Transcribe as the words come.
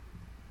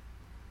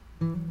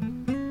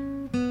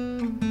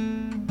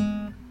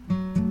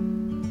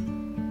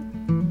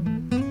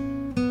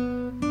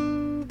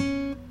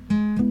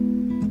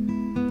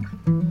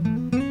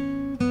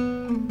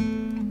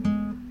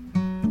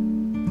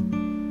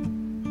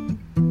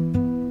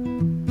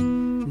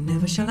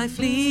Never shall I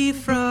flee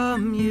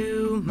from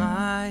you,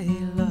 my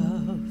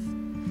love.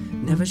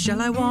 Never shall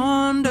I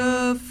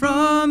wander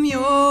from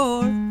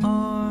your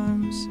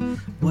arms.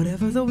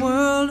 Whatever the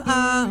world,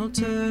 I'll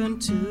turn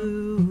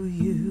to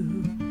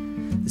you,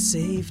 the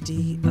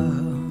safety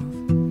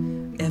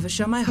of. Ever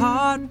shall my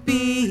heart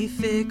be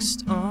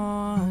fixed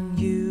on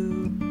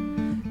you.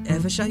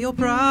 Ever shall your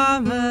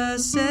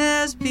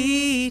promises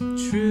be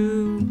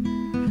true.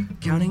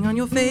 Counting on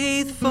your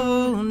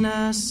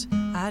faithfulness,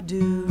 I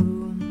do.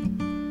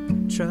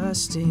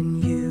 Trust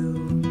in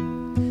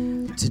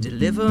you to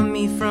deliver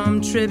me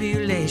from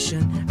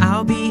tribulation.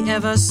 I'll be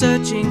ever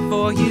searching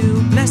for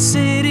you. Blessed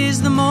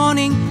is the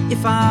morning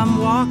if I'm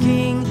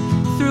walking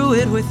through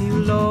it with you,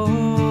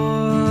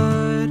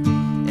 Lord.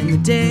 And the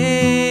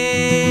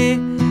day,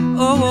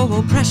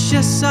 oh,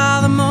 precious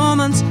are the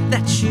moments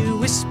that you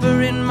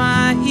whisper in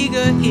my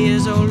eager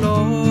ears, oh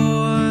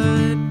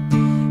Lord.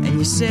 And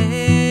you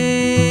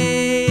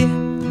say,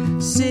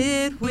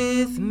 sit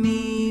with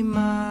me,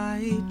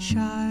 my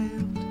child.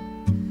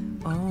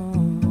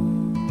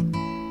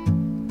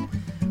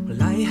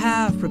 I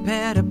have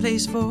prepared a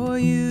place for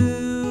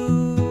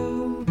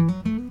you.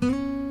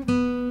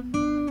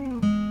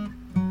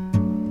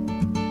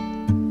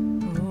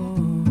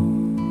 Oh.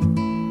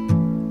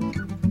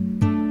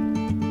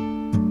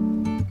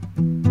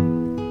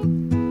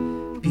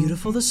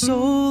 Beautiful the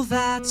soul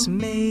that's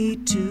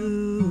made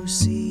to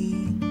see,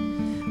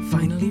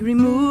 finally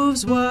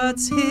removes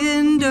what's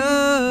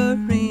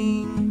hindering,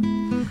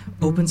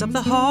 opens up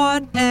the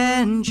heart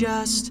and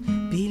just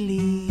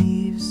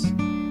believes,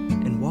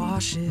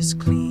 washes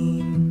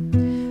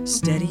clean.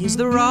 Steady is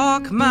the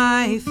rock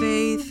my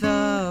faith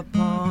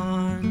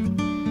upon,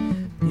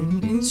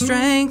 in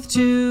strength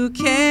to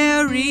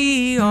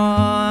carry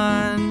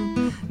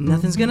on.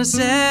 Nothing's gonna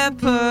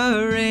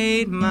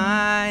separate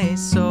my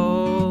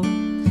soul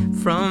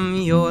from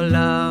your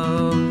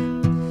love.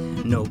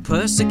 No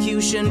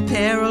persecution,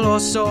 peril or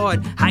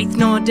sword, height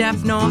nor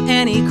depth nor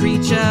any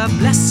creature.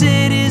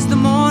 Blessed is the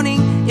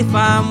morning if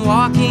I'm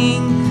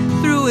walking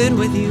through it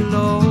with you,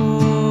 Lord.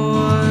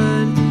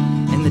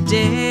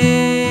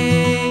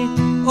 Day,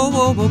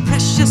 oh,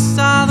 precious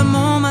are the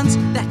moments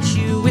that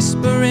you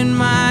whisper in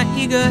my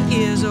eager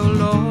ears, oh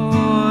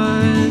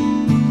Lord.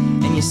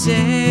 And you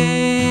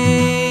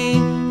say,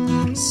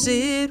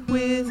 sit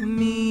with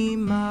me,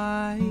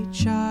 my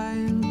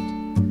child.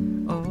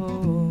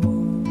 Oh,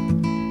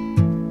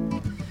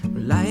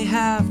 well, I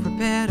have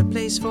prepared a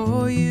place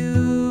for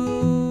you.